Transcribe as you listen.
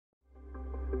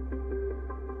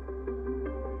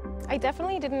I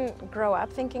definitely didn't grow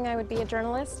up thinking I would be a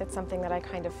journalist. It's something that I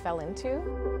kind of fell into.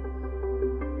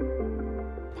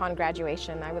 Upon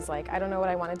graduation, I was like, I don't know what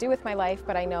I want to do with my life,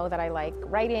 but I know that I like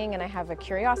writing and I have a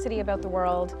curiosity about the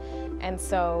world, and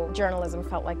so journalism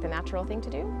felt like the natural thing to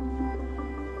do.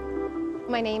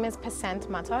 My name is Pacinthe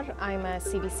Mattar. I'm a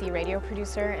CBC radio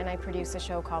producer and I produce a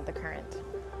show called The Current.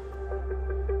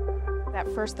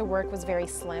 At first the work was very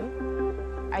slim.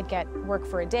 I'd get work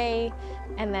for a day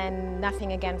and then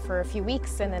nothing again for a few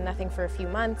weeks and then nothing for a few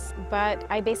months, but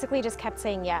I basically just kept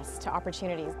saying yes to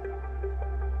opportunities.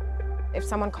 If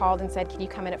someone called and said, can you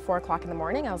come in at 4 o'clock in the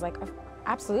morning? I was like,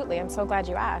 absolutely, I'm so glad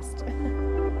you asked.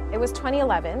 It was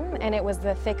 2011 and it was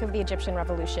the thick of the Egyptian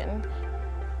revolution.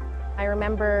 I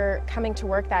remember coming to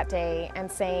work that day and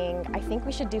saying, I think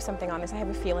we should do something on this. I have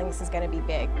a feeling this is going to be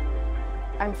big.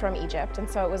 I'm from Egypt, and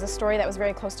so it was a story that was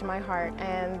very close to my heart,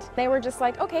 and they were just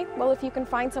like, okay, well, if you can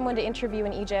find someone to interview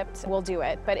in Egypt, we'll do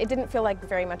it. But it didn't feel like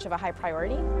very much of a high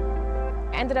priority.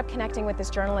 I ended up connecting with this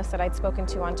journalist that I'd spoken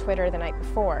to on Twitter the night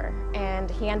before,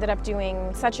 and he ended up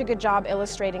doing such a good job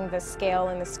illustrating the scale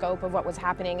and the scope of what was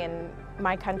happening in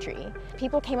my country.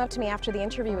 People came up to me after the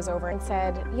interview was over and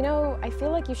said, you know, I feel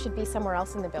like you should be somewhere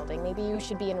else in the building. Maybe you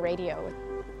should be in radio.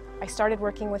 I started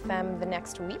working with them the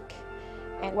next week,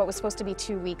 and what was supposed to be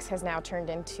 2 weeks has now turned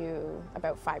into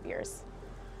about 5 years.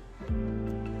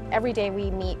 Every day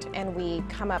we meet and we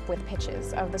come up with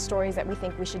pitches of the stories that we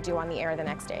think we should do on the air the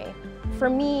next day. For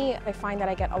me, I find that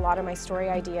I get a lot of my story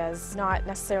ideas not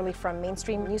necessarily from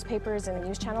mainstream newspapers and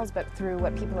news channels, but through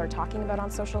what people are talking about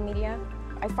on social media.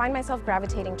 I find myself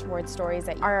gravitating towards stories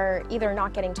that are either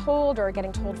not getting told or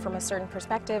getting told from a certain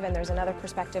perspective, and there's another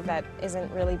perspective that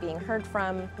isn't really being heard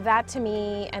from. That to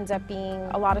me ends up being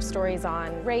a lot of stories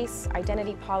on race,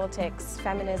 identity politics,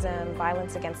 feminism,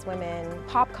 violence against women,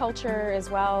 pop culture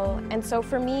as well. And so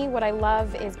for me, what I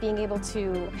love is being able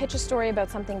to pitch a story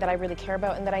about something that I really care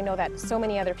about and that I know that so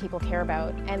many other people care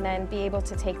about, and then be able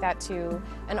to take that to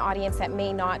an audience that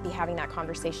may not be having that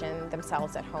conversation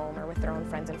themselves at home or with their own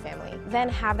friends and family.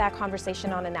 Then have that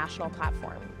conversation on a national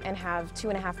platform and have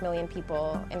 2.5 million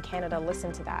people in Canada listen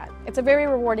to that. It's a very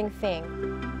rewarding thing.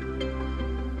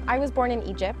 I was born in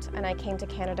Egypt and I came to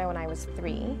Canada when I was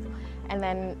 3. And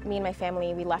then me and my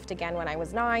family, we left again when I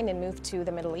was 9 and moved to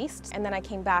the Middle East. And then I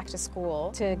came back to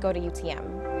school to go to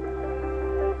UTM.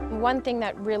 One thing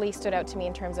that really stood out to me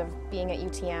in terms of being at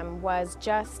UTM was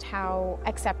just how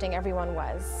accepting everyone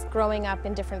was. Growing up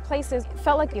in different places, it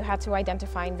felt like you had to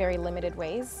identify in very limited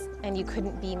ways and you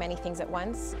couldn't be many things at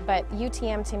once. But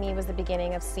UTM to me was the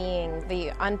beginning of seeing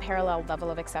the unparalleled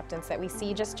level of acceptance that we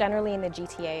see just generally in the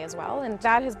GTA as well. And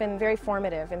that has been very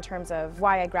formative in terms of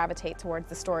why I gravitate towards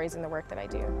the stories and the work that I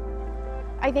do.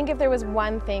 I think if there was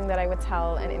one thing that I would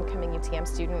tell an incoming UTM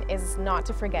student is not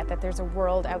to forget that there's a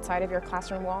world outside of your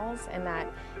classroom walls and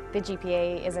that the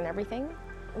GPA isn't everything.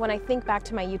 When I think back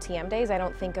to my UTM days, I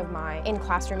don't think of my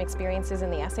in-classroom experiences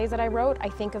and the essays that I wrote. I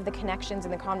think of the connections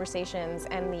and the conversations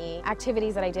and the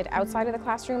activities that I did outside of the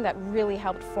classroom that really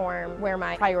helped form where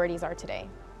my priorities are today.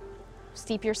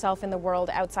 Steep yourself in the world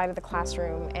outside of the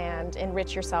classroom and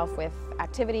enrich yourself with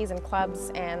activities and clubs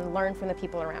and learn from the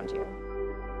people around you.